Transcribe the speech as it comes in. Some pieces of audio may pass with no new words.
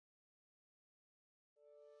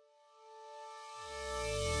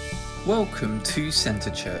Welcome to Centre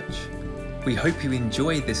Church. We hope you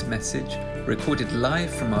enjoy this message recorded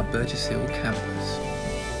live from our Burgess Hill campus.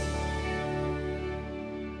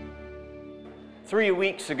 3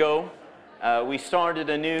 weeks ago, we started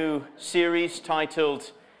a new series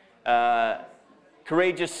titled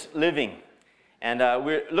Courageous Living. And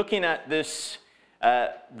we're looking at this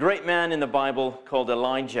great man in the Bible called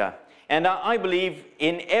Elijah. And I believe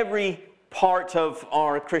in every part of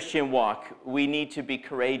our Christian walk, we need to be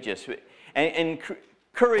courageous. And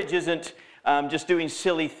courage isn't just doing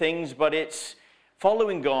silly things, but it's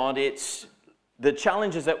following God. It's the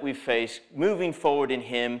challenges that we face, moving forward in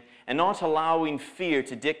Him, and not allowing fear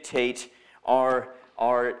to dictate our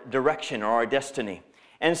direction or our destiny.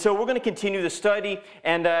 And so we're going to continue the study,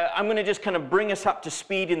 and I'm going to just kind of bring us up to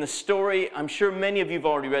speed in the story. I'm sure many of you have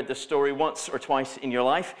already read the story once or twice in your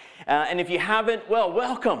life. And if you haven't, well,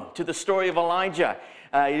 welcome to the story of Elijah,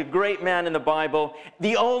 a great man in the Bible,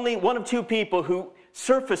 the only one of two people who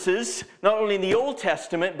surfaces not only in the Old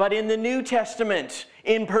Testament, but in the New Testament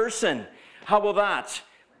in person. How about that?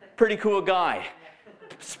 Pretty cool guy.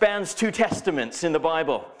 Spans 2 testaments in the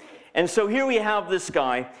Bible. And so here we have this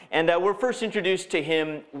guy, and we're first introduced to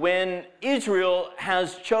him when Israel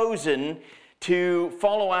has chosen to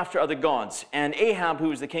follow after other gods. And Ahab, who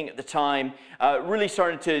was the king at the time, really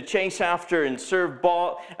started to chase after and serve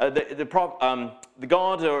Baal, the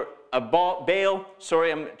god or Baal.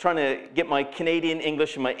 Sorry, I'm trying to get my Canadian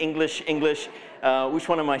English and my English. Which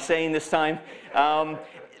one am I saying this time?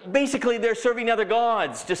 Basically, they're serving other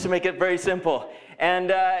gods, just to make it very simple.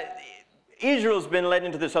 And Israel's been led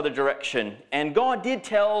into this other direction. And God did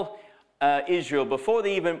tell Israel, before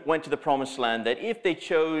they even went to the promised land, that if they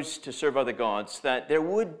chose to serve other gods, that there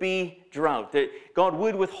would be drought, that God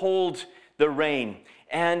would withhold the rain.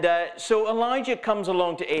 And so Elijah comes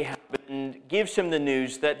along to Ahab and gives him the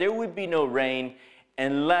news that there would be no rain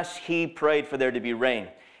unless he prayed for there to be rain.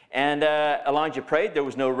 And Elijah prayed, there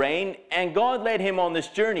was no rain, and God led him on this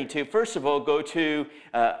journey to, first of all, go to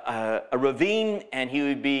a ravine, and he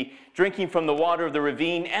would be drinking from the water of the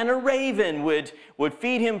ravine, and a raven would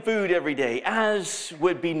feed him food every day, as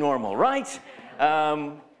would be normal, right?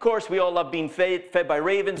 Of course, we all love being fed by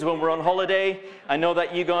ravens when we're on holiday. I know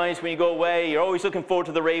that you guys, when you go away, you're always looking forward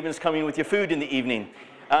to the ravens coming with your food in the evening.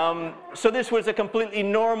 So this was a completely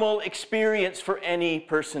normal experience for any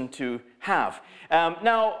person to have.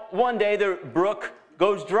 Now, one day the brook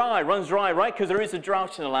runs dry, right? Because there is a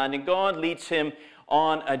drought in the land, and God leads him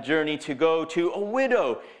on a journey to go to a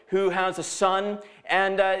widow who has a son,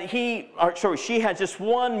 and she has just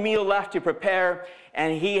one meal left to prepare,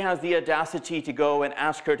 and he has the audacity to go and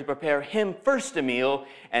ask her to prepare him first a meal,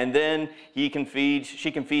 and then she can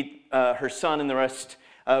feed her son, and the rest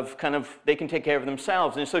of they can take care of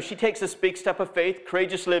themselves. And so she takes this big step of faith,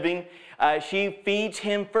 courageous living. She feeds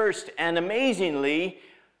him first, and amazingly,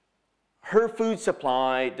 her food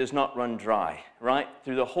supply does not run dry, right?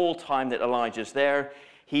 Through the whole time that Elijah's there,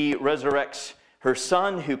 he resurrects her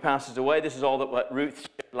son who passes away. This is all that what Ruth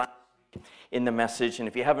shared last week in the message, and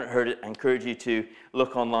if you haven't heard it, I encourage you to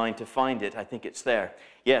look online to find it. I think it's there.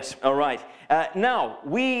 Yes, all right. Now,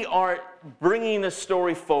 we are bringing the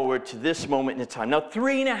story forward to this moment in time. Now,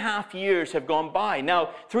 3.5 years have gone by.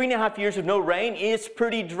 Now, 3.5 years of no rain, it's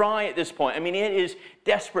pretty dry at this point. I mean, it is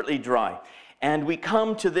desperately dry. And we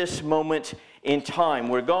come to this moment in time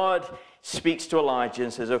where God speaks to Elijah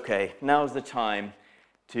and says, okay, now's the time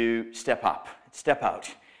to step up, step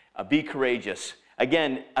out, be courageous.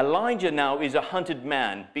 Again, Elijah now is a hunted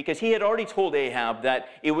man because he had already told Ahab that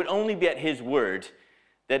it would only be at his word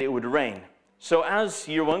that it would rain. So as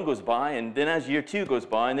year 1 goes by, and then as year 2 goes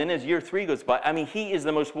by, and then as year 3 goes by, I mean, he is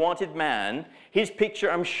the most wanted man. His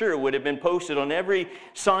picture, I'm sure, would have been posted on every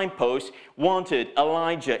signpost. Wanted,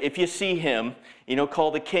 Elijah. If you see him,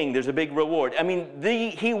 call the king. There's a big reward. I mean,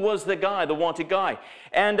 he was the guy, the wanted guy.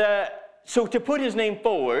 And so to put his name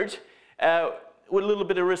forward, was a little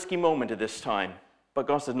bit of a risky moment at this time. But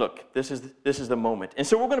God said, look, this is the moment. And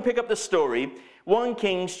so we're going to pick up the story, 1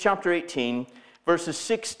 Kings chapter 18, verses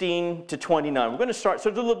 16 to 29. We're going to start, so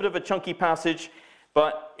it's a little bit of a chunky passage,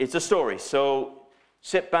 but it's a story. So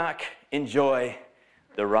sit back, enjoy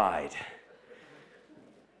the ride.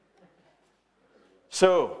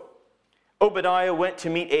 So Obadiah went to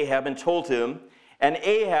meet Ahab and told him, and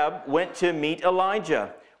Ahab went to meet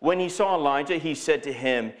Elijah. When he saw Elijah, he said to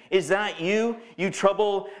him, "Is that you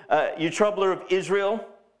troubler of Israel?"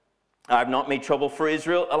 "I have not made trouble for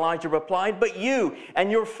Israel," Elijah replied, "but you and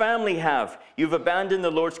your family have. You've abandoned the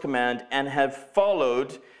Lord's command and have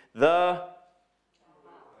followed the..."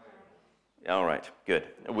 All right, good.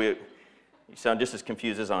 You sound just as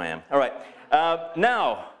confused as I am. All right.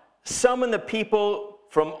 Now, summon the people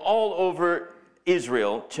from all over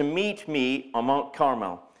Israel to meet me on Mount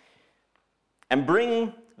Carmel, and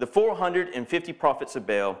bring the 450 prophets of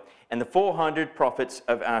Baal and the 400 prophets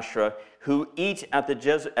of Asherah who eat at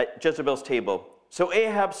Jezebel's table. So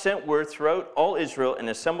Ahab sent word throughout all Israel and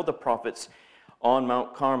assembled the prophets on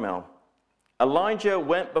Mount Carmel. Elijah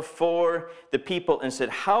went before the people and said,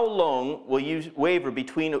 "How long will you waver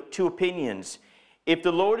between two opinions? If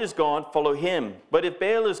the Lord is God, follow him. But if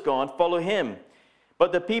Baal is God, follow him."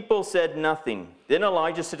 But the people said nothing. Then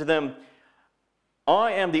Elijah said to them,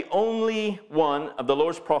 "I am the only one of the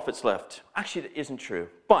Lord's prophets left." Actually, that isn't true.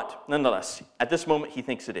 But nonetheless, at this moment, he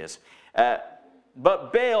thinks it is.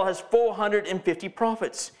 But Baal has 450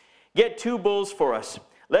 prophets. Get 2 bulls for us.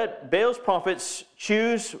 Let Baal's prophets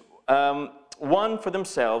choose one for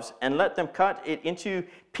themselves, and let them cut it into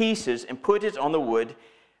pieces and put it on the wood,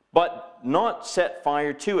 but not set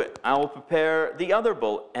fire to it. I will prepare the other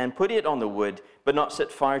bull and put it on the wood, but not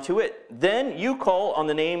set fire to it. Then you call on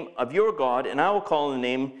the name of your God, and I will call on the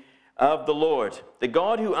name of the Lord. The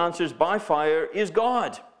God who answers by fire is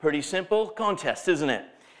God. Pretty simple contest, isn't it?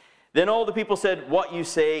 Then all the people said, "What you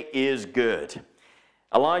say is good."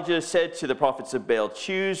 Elijah said to the prophets of Baal,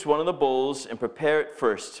 "Choose one of the bulls and prepare it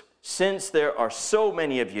first. Since there are so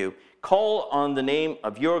many of you, call on the name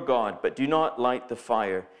of your God, but do not light the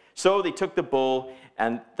fire." So they took the bull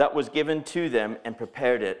and that was given to them and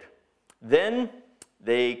prepared it. Then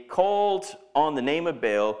they called on the name of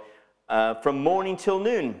Baal from morning till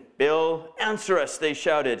noon. "Baal, answer us," they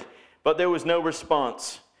shouted. But there was no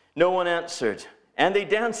response. No one answered. And they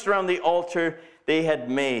danced around the altar they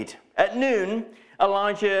had made. At noon,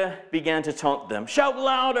 Elijah began to taunt them. "Shout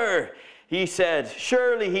louder," he said.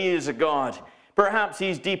 "Surely he is a god. Perhaps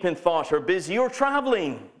he's deep in thought or busy or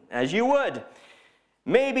traveling, as you would.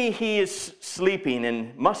 Maybe he is sleeping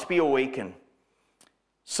and must be awakened."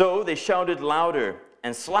 So they shouted louder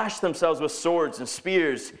and slashed themselves with swords and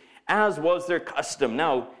spears, as was their custom.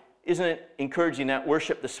 Now, isn't it encouraging that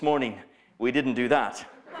worship this morning? We didn't do that.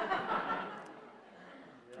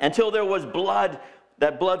 Until there was blood,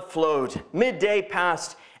 that blood flowed. Midday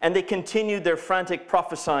passed, and they continued their frantic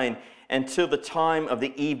prophesying until the time of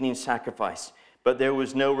the evening sacrifice. But there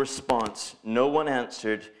was no response. No one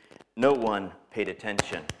answered. No one paid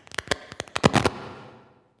attention.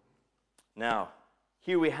 Now,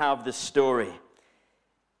 here we have the story.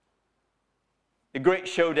 The great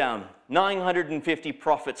showdown. 950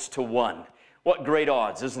 prophets to 1. What great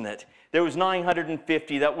odds, isn't it? There was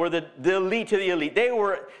 950 that were the elite of the elite. They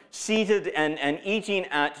were seated and eating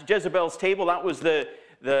at Jezebel's table. That was the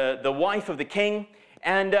wife of the king.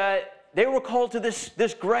 And they were called to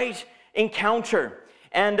this great encounter.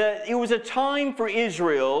 And it was a time for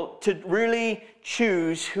Israel to really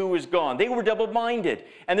choose who was God. They were double-minded.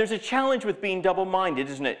 And there's a challenge with being double-minded,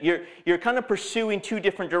 isn't it? You're kind of pursuing 2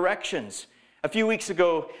 different directions. A few weeks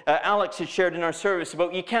ago, Alex had shared in our service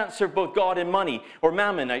about you can't serve both God and money, or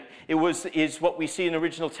mammon. Is what we see in the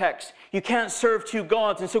original text. You can't serve 2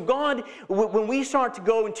 gods. And so God, when we start to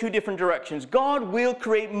go in 2 different directions, God will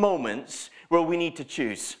create moments where we need to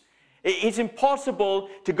choose. It's impossible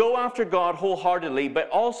to go after God wholeheartedly, but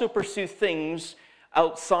also pursue things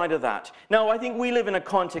outside of that. Now, I think we live in a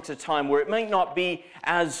context of time where it might not be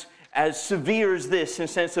as severe as this in the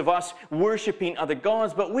sense of us worshiping other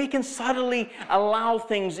gods, but we can subtly allow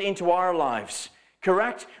things into our lives,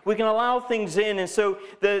 correct? We can allow things in. And so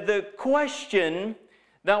the question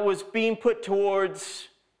that was being put towards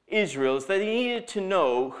Israel is that they needed to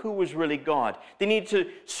know who was really God. They needed to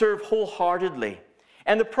serve wholeheartedly.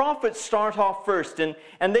 And the prophets start off first, and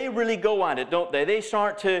they really go at it, don't they? They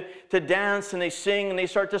start to dance, and they sing, and they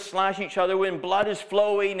start to slash each other when blood is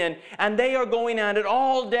flowing, and they are going at it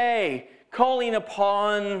all day, calling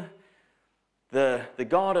upon the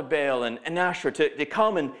god of Baal and Asherah to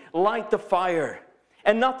come and light the fire.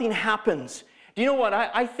 And nothing happens. Do you know what?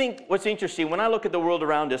 I think what's interesting, when I look at the world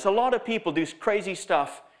around us, a lot of people do crazy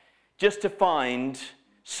stuff just to find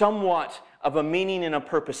somewhat of a meaning and a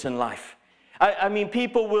purpose in life. I mean,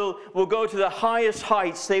 people will go to the highest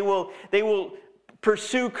heights. They will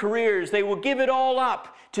pursue careers. They will give it all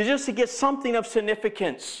up to get something of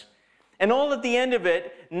significance. And all at the end of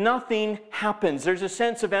it, nothing happens. There's a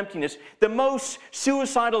sense of emptiness. The most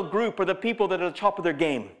suicidal group are the people that are at the top of their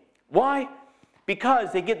game. Why?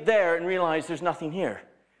 Because they get there and realize there's nothing here.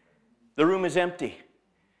 The room is empty.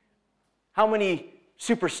 How many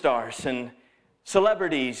superstars and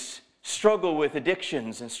celebrities struggle with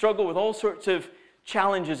addictions and struggle with all sorts of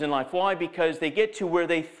challenges in life? Why? Because they get to where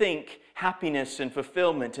they think happiness and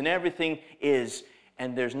fulfillment and everything is,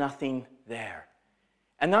 and there's nothing there.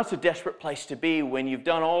 And that's a desperate place to be when you've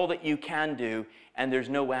done all that you can do and there's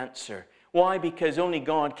no answer. Why? Because only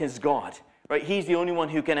God is God. Right? He's the only one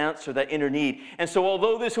who can answer that inner need. And so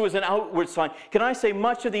although this was an outward sign, can I say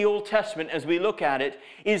much of the Old Testament, as we look at it,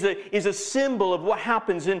 is a symbol of what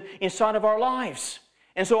happens inside of our lives.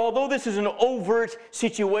 And so although this is an overt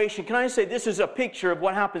situation, can I say this is a picture of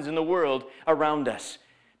what happens in the world around us.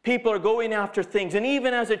 People are going after things. And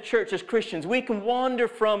even as a church, as Christians, we can wander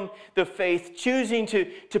from the faith, choosing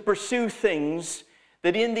to pursue things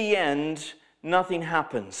that in the end, nothing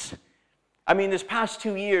happens. I mean, this past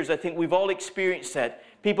 2 years, I think we've all experienced that.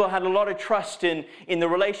 People had a lot of trust in the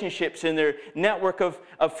relationships, in their network of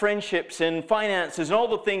friendships and finances and all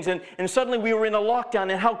the things. And suddenly we were in a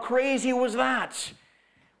lockdown. And how crazy was that?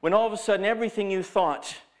 When all of a sudden everything you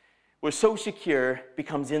thought was so secure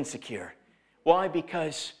becomes insecure. Why?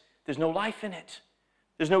 Because there's no life in it.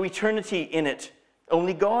 There's no eternity in it.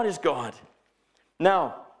 Only God is God.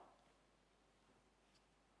 Now,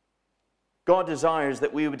 God desires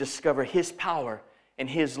that we would discover His power and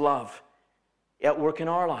His love at work in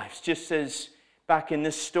our lives. Just as back in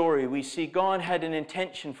this story, we see God had an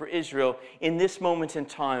intention for Israel in this moment in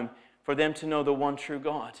time for them to know the one true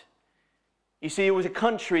God. You see, it was a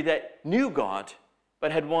country that knew God,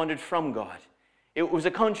 but had wandered from God. It was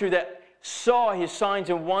a country that saw His signs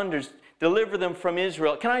and wonders deliver them from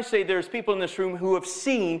Israel. Can I say there's people in this room who have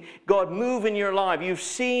seen God move in your life. You've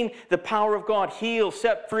seen the power of God heal,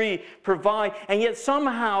 set free, provide, and yet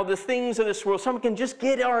somehow the things of this world, someone can just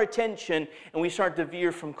get our attention and we start to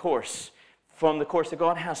veer from the course that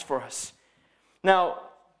God has for us. Now,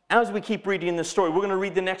 as we keep reading the story, we're going to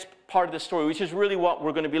read the next part of the story, which is really what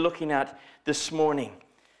we're going to be looking at this morning.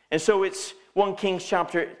 And so it's 1 Kings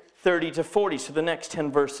chapter 30 to 40, so the next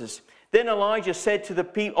 10 verses. Then Elijah said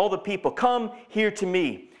to all the people, "Come here to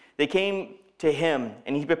me." They came to him,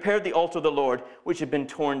 and he prepared the altar of the Lord, which had been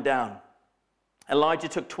torn down. Elijah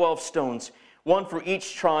took 12 stones, one for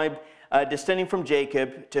each tribe descending from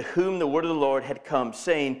Jacob, to whom the word of the Lord had come,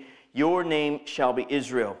 saying, "Your name shall be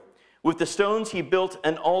Israel." With the stones he built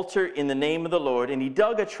an altar in the name of the Lord, and he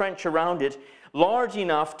dug a trench around it, large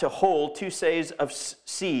enough to hold 2 seahs of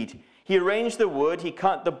seed. He arranged the wood, he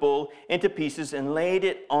cut the bull into pieces and laid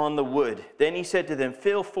it on the wood. Then he said to them,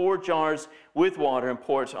 "Fill 4 jars with water and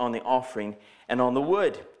pour it on the offering and on the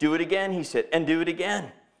wood." "Do it again," he said, "and do it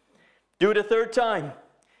again. Do it a 3rd time,"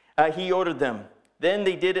 he ordered them. Then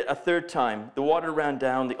they did it a 3rd time. The water ran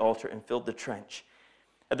down the altar and filled the trench.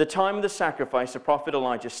 At the time of the sacrifice, the prophet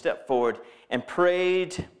Elijah stepped forward and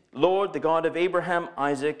prayed, "Lord, the God of Abraham,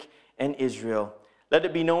 Isaac, and Israel, let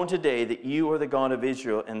it be known today that you are the God of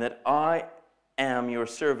Israel, and that I am your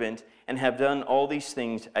servant and have done all these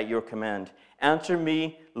things at your command. Answer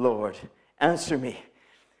me, Lord, answer me,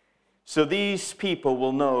 so these people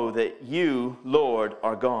will know that you, Lord,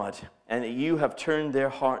 are God, and that you have turned their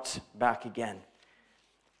hearts back again."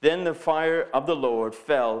 Then the fire of the Lord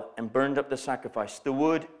fell and burned up the sacrifice, the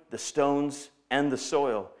wood, the stones, and the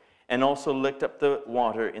soil, and also licked up the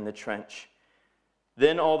water in the trench.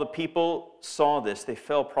 Then all the people saw this. They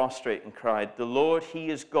fell prostrate and cried, "The Lord, He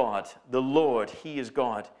is God. The Lord, He is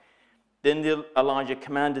God." Then Elijah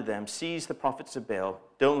commanded them, "Seize the prophets of Baal.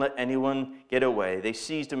 Don't let anyone get away." They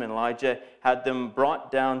seized them, and Elijah had them brought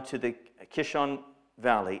down to the Kishon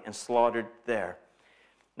Valley and slaughtered there.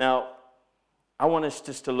 Now, I want us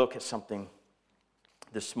just to look at something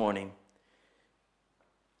this morning.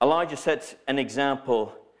 Elijah sets an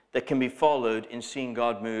example that can be followed in seeing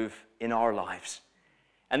God move in our lives.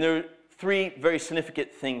 And there are 3 very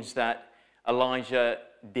significant things that Elijah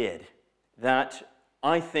did that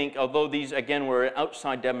I think, although these, again, were an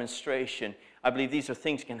outside demonstration, I believe these are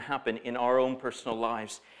things that can happen in our own personal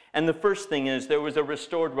lives. And the first thing is there was a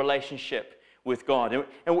restored relationship with God.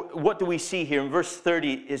 And what do we see here? In verse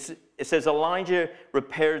 30, it says, Elijah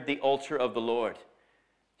repaired the altar of the Lord.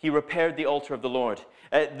 He repaired the altar of the Lord.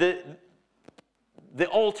 The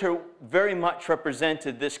altar very much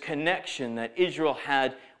represented this connection that Israel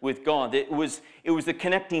had with God. It was the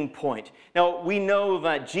connecting point. Now, we know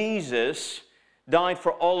that Jesus died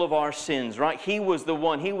for all of our sins, right? He was the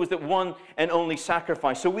one and only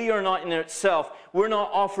sacrifice. So we are not in itself, we're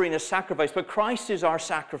not offering a sacrifice, but Christ is our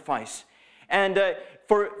sacrifice. And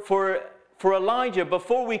for Elijah,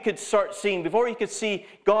 before he could see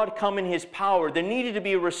God come in His power, there needed to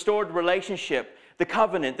be a restored relationship. The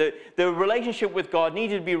covenant, the relationship with God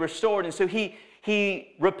needed to be restored. And so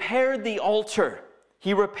he repaired the altar.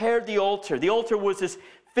 He repaired the altar. The altar was this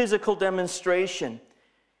physical demonstration.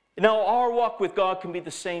 Now, our walk with God can be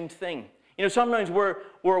the same thing. You know, sometimes we're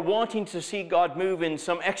wanting to see God move in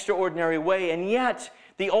some extraordinary way, and yet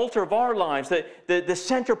the altar of our lives, the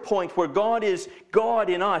center point where God is God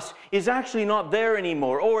in us, is actually not there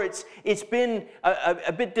anymore, or it's been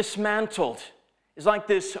a bit dismantled. It's like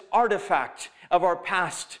this artifact of our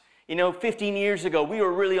past. 15 years ago, we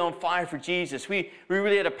were really on fire for Jesus. We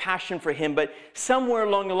really had a passion for him, but somewhere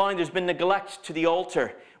along the line, there's been neglect to the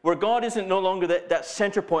altar, where God isn't no longer that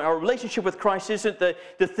center point. Our relationship with Christ isn't the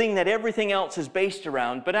thing that everything else is based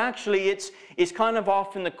around, but actually it's kind of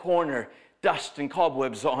off in the corner, dust and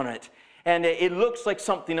cobwebs on it. And it looks like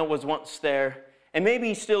something that was once there, and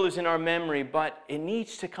maybe still is in our memory, but it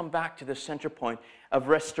needs to come back to the center point of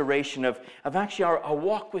restoration, of actually our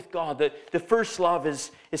walk with God. The first love is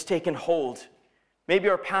taken hold. Maybe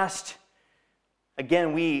our past,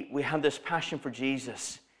 again, we have this passion for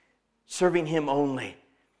Jesus, serving him only.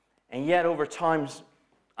 And yet over time,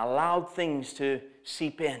 allowed things to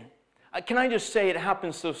seep in. Can I just say it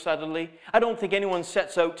happens so subtly? I don't think anyone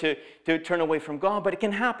sets out to turn away from God, but it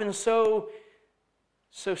can happen so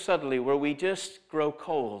subtly where we just grow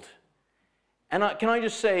cold. And can I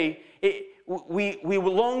just say, we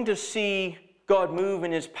long to see God move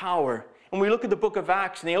in his power. When we look at the book of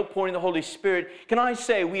Acts and the outpouring of the Holy Spirit, can I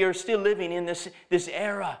say we are still living in this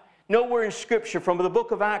era? Nowhere in Scripture, from the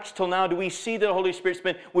book of Acts till now, do we see that the Holy Spirit's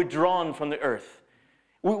been withdrawn from the earth.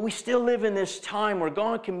 We still live in this time where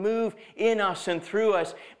God can move in us and through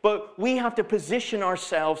us, but we have to position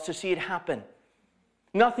ourselves to see it happen.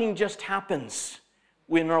 Nothing just happens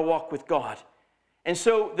in our walk with God. And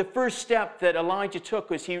so the first step that Elijah took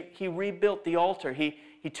was he rebuilt the altar.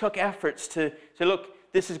 He took efforts to say, look,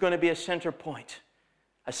 this is going to be a center point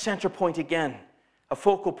again, a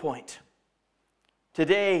focal point.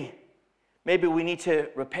 Today, maybe we need to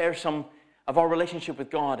repair some of our relationship with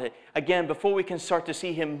God. Again, before we can start to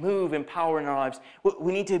see him move in power in our lives,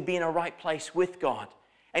 we need to be in a right place with God.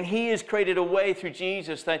 And he has created a way through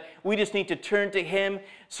Jesus that we just need to turn to him,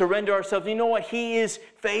 surrender ourselves. You know what? He is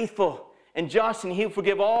faithful and just, and he'll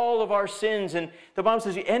forgive all of our sins. And the Bible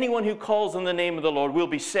says anyone who calls on the name of the Lord will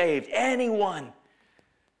be saved. Anyone.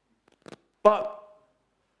 But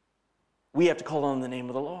we have to call on the name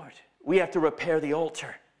of the Lord. We have to repair the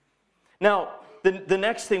altar. Now, the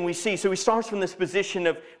next thing we see, so he starts from this position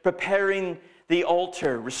of preparing the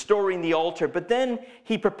altar, restoring the altar, but then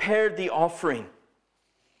he prepared the offering.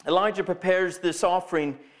 Elijah prepares this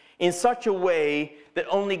offering in such a way that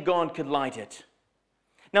only God could light it.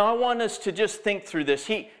 Now, I want us to just think through this.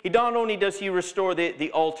 He not only does he restore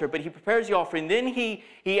the altar, but he prepares the offering. Then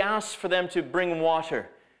he asks for them to bring water.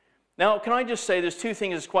 Now, can I just say there's two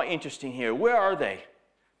things that's quite interesting here. Where are they?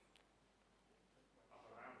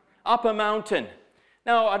 Up a mountain.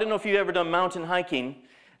 Now, I don't know if you've ever done mountain hiking,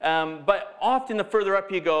 but often the further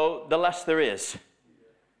up you go, the less there is.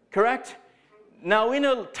 Correct? Now, in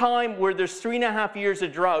a time where there's 3.5 years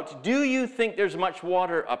of drought, do you think there's much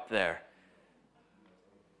water up there?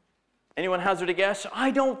 Anyone hazard a guess?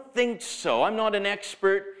 I don't think so. I'm not an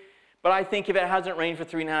expert, but I think if it hasn't rained for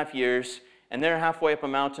 3.5 years, and they're halfway up a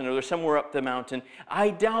mountain, or they're somewhere up the mountain, I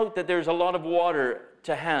doubt that there's a lot of water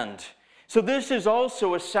to hand. So this is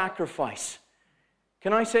also a sacrifice.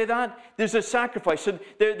 Can I say that? There's a sacrifice. So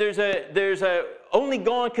there's a only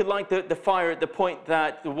God could light the fire at the point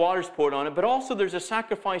that the water's poured on it, but also there's a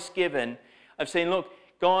sacrifice given of saying, look,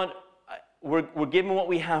 God, we're giving what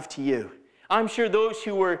we have to you. I'm sure those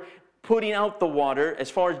who were putting out the water, as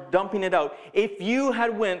far as dumping it out, if you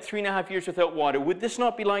had went 3.5 years without water, would this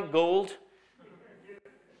not be like gold?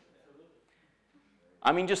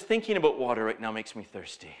 I mean, just thinking about water right now makes me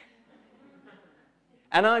thirsty.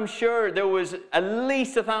 And I'm sure there was at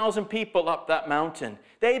least 1,000 people up that mountain.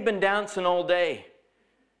 They'd been dancing all day.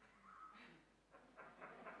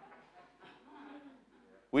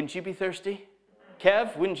 Wouldn't you be thirsty?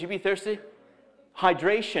 Kev, wouldn't you be thirsty?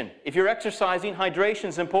 Hydration. If you're exercising,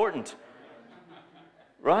 hydration's important.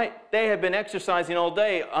 Right? They had been exercising all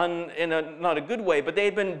day, in a not a good way, but they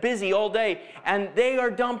had been busy all day. And they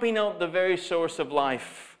are dumping out the very source of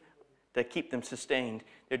life that keep them sustained.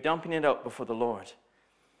 They're dumping it out before the Lord.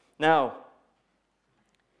 Now,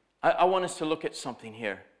 I want us to look at something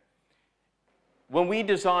here. When we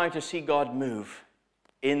desire to see God move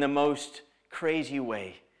in the most crazy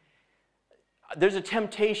way, there's a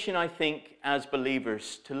temptation, I think, as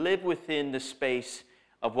believers to live within the space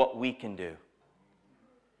of what we can do.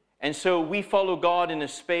 And so we follow God in a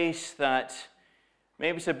space that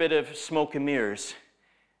maybe it's a bit of smoke and mirrors,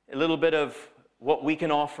 a little bit of what we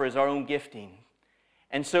can offer as our own gifting.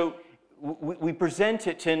 And so we present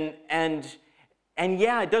it, and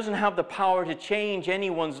yeah, it doesn't have the power to change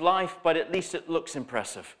anyone's life, but at least it looks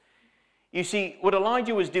impressive. You see, what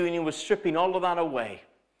Elijah was doing, he was stripping all of that away.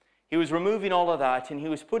 He was removing all of that, and he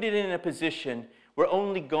was putting it in a position where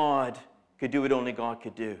only God could do what only God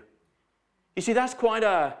could do. You see, that's quite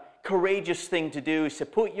a courageous thing to do, is to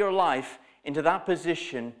put your life into that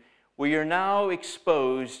position where you're now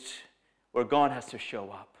exposed, where God has to show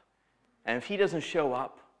up. And if he doesn't show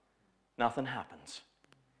up, nothing happens.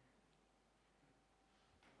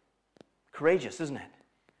 Courageous, isn't it?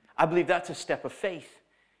 I believe that's a step of faith.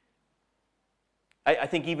 I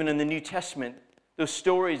think even in the New Testament, those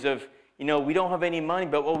stories of, we don't have any money,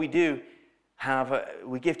 but what we do have,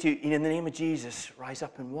 we give to you, in the name of Jesus, rise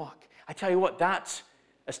up and walk. I tell you what, that's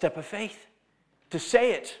a step of faith. To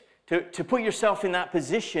say it, to put yourself in that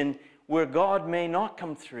position where God may not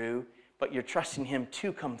come through, but you're trusting him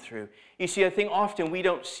to come through. You see, I think often we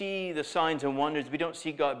don't see the signs and wonders, we don't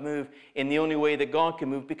see God move in the only way that God can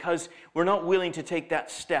move, because we're not willing to take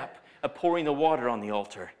that step of pouring the water on the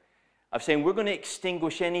altar. Of saying we're going to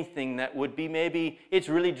extinguish anything that would be, maybe it's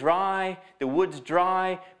really dry, the wood's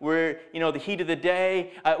dry, we're, the heat of the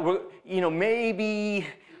day, maybe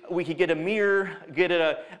we could get a mirror, get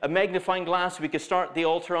a magnifying glass, we could start the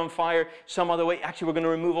altar on fire some other way. Actually, we're going to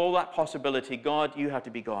remove all that possibility. God, you have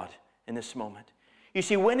to be God in this moment. You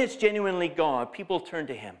see, when it's genuinely God, people turn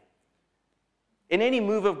to him. In any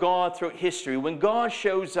move of God throughout history, when God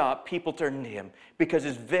shows up, people turn to him because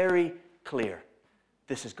it's very clear.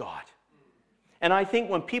 This is God. And I think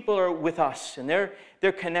when people are with us and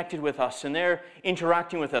they're connected with us and they're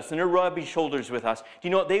interacting with us and they're rubbing shoulders with us, do you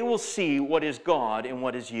know what? They will see what is God and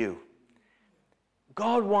what is you.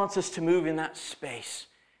 God wants us to move in that space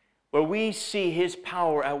where we see his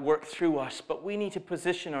power at work through us, but we need to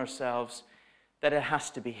position ourselves that it has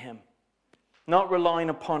to be him. Not relying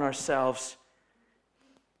upon ourselves,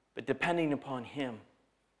 but depending upon him.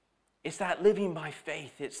 It's that living by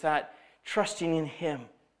faith. It's that trusting in him.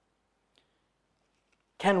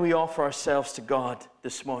 Can we offer ourselves to God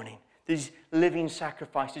this morning? These living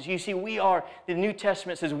sacrifices. You see, the New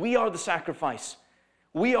Testament says we are the sacrifice.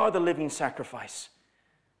 We are the living sacrifice.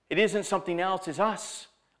 It isn't something else, it's us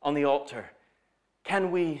on the altar.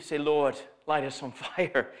 Can we say, Lord, light us on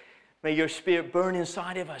fire. May your spirit burn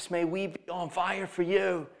inside of us. May we be on fire for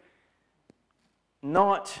you.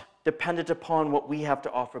 Not dependent upon what we have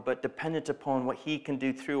to offer, but dependent upon what he can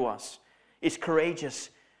do through us. It's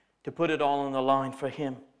courageous to put it all on the line for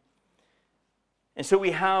him. And so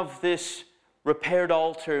we have this repaired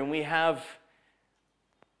altar, and we have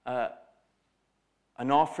an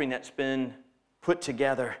offering that's been put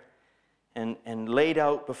together and laid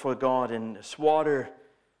out before God, and this water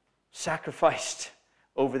sacrificed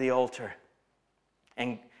over the altar.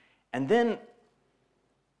 And then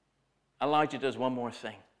Elijah does one more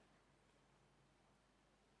thing.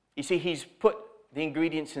 You see, he's put the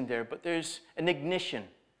ingredients in there, but there's an ignition.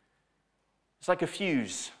 It's like a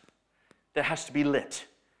fuse that has to be lit.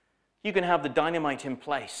 You can have the dynamite in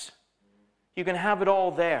place. You can have it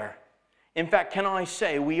all there. In fact, can I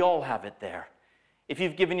say we all have it there? If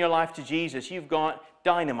you've given your life to Jesus, you've got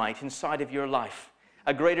dynamite inside of your life.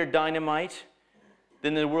 A greater dynamite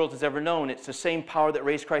than the world has ever known. It's the same power that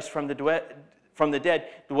raised Christ from the dead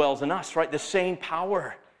dwells in us, right? The same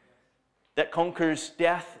power that conquers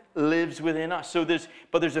death lives within us.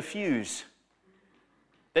 But there's a fuse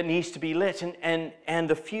that needs to be lit, and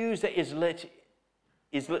the fuse that is lit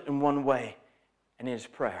in one way, and it is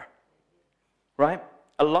prayer. Right?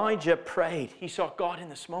 Elijah prayed. He saw God in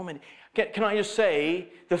this moment. Can I just say,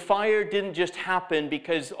 the fire didn't just happen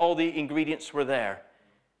because all the ingredients were there.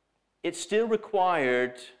 It still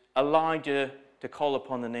required Elijah to call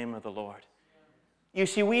upon the name of the Lord. You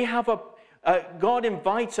see, we have God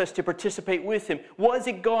invites us to participate with him. Was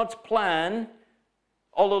it God's plan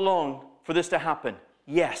all along for this to happen?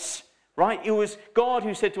 Yes. Right? It was God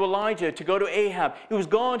who said to Elijah to go to Ahab. It was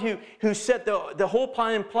God who set the whole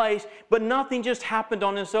plan in place, but nothing just happened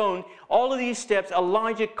on its own. All of these steps,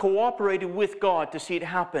 Elijah cooperated with God to see it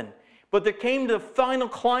happen. But there came the final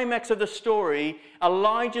climax of the story.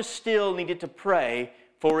 Elijah still needed to pray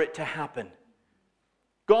for it to happen.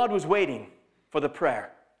 God was waiting for the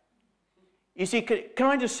prayer. You see, can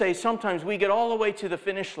I just say, sometimes we get all the way to the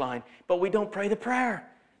finish line, but we don't pray the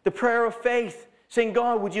prayer of faith. Saying,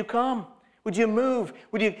 God, would you come? Would you move?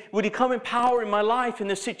 Would you come in power in my life, in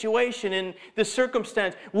this situation, in this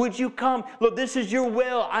circumstance? Would you come? Look, this is your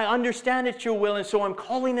will. I understand it's your will, and so I'm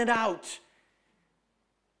calling it out.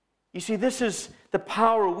 You see, this is the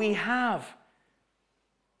power we have.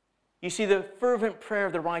 You see, the fervent prayer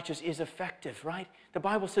of the righteous is effective, right? The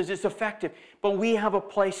Bible says it's effective, but we have a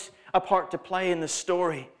part to play in the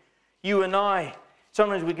story. You and I.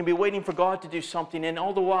 Sometimes we can be waiting for God to do something, and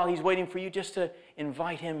all the while he's waiting for you just to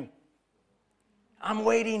invite him. I'm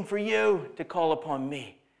waiting for you to call upon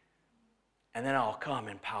me. and then I'll come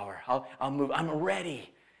in power. I'll move. I'm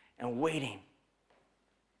ready and waiting.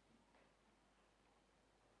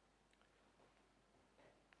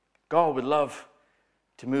 God would love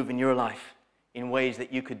to move in your life in ways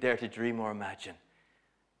that you could dare to dream or imagine.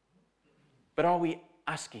 But are we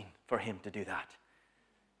asking for him to do that?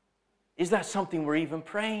 Is that something we're even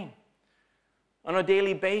praying? On a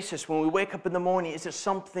daily basis, when we wake up in the morning, is it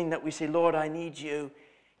something that we say, Lord, I need you.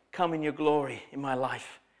 Come in your glory in my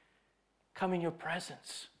life. Come in your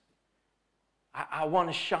presence. I want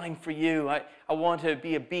to shine for you. I want to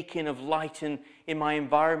be a beacon of light in my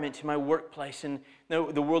environment, in my workplace, in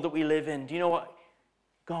the world that we live in. Do you know what?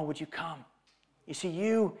 God, would you come? You see,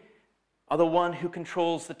 you are the one who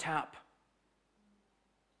controls the tap.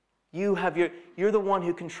 You're the one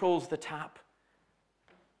who controls the tap.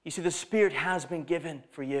 You see, the Spirit has been given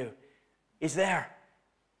for you. He's there.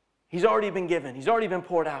 He's already been given. He's already been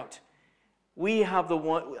poured out. We have the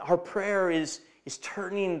one, our prayer is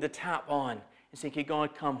turning the tap on and saying, okay,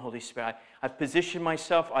 God, come, Holy Spirit. I've positioned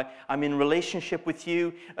myself. I'm in relationship with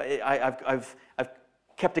you. I've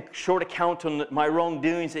kept a short account on my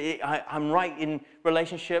wrongdoings. I'm right in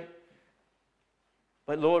relationship.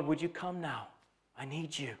 But Lord, would you come now? I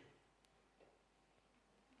need you.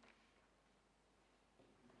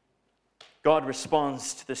 God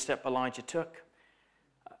responds to the step Elijah took.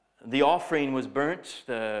 The offering was burnt.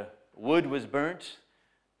 The wood was burnt.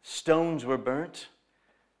 Stones were burnt.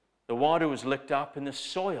 The water was licked up and the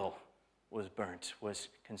soil was burnt, was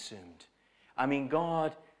consumed. I mean,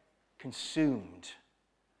 God consumed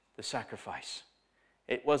the sacrifice.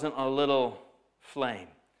 It wasn't a little flame.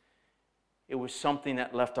 It was something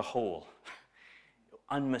that left a hole.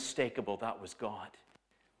 Unmistakable, that was God.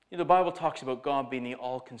 You know, the Bible talks about God being the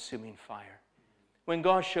all-consuming fire. When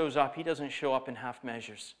God shows up, he doesn't show up in half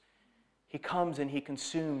measures. He comes and he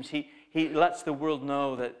consumes. He lets the world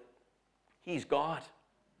know that he's God.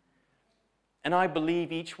 And I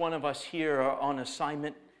believe each one of us here are on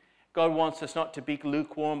assignment. God wants us not to be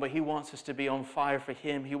lukewarm, but he wants us to be on fire for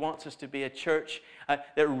him. He wants us to be a church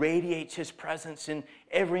that radiates his presence in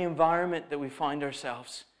every environment that we find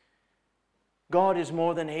ourselves. God is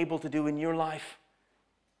more than able to do in your life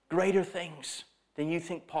greater things than you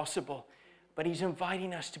think possible. But he's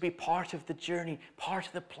inviting us to be part of the journey, part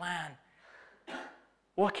of the plan.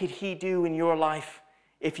 What could he do in your life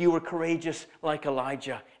if you were courageous like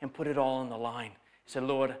Elijah and put it all on the line? He said,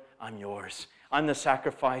 Lord, I'm yours. I'm the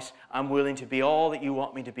sacrifice. I'm willing to be all that you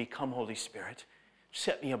want me to be. Come, Holy Spirit.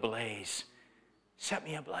 Set me ablaze. Set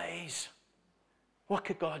me ablaze. What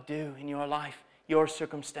could God do in your life, your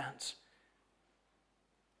circumstance?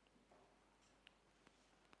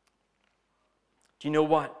 Do you know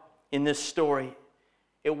what? In this story,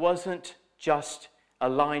 it wasn't just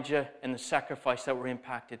Elijah and the sacrifice that were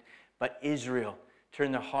impacted, but Israel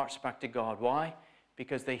turned their hearts back to God. Why?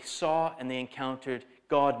 Because they saw and they encountered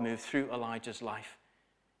God move through Elijah's life.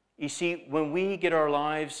 You see, when we get our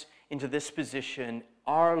lives into this position,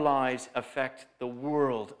 our lives affect the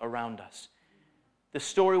world around us. The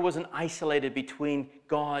story wasn't isolated between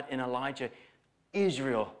God and Elijah.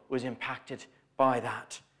 Israel was impacted by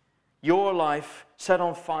that. Your life set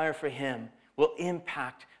on fire for him will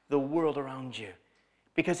impact the world around you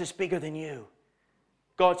because it's bigger than you.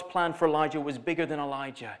 God's plan for Elijah was bigger than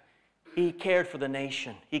Elijah. He cared for the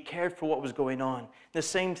nation. He cared for what was going on. The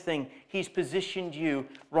same thing, he's positioned you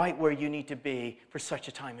right where you need to be for such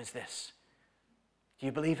a time as this. Do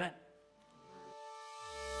you believe it?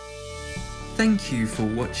 Thank you for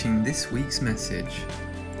watching this week's message.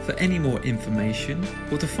 For any more information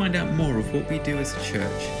or to find out more of what we do as a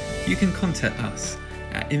church, you can contact us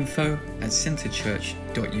at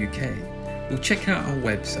info@centrechurch.uk or check out our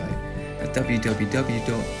website at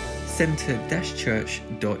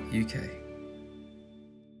www.centre-church.uk.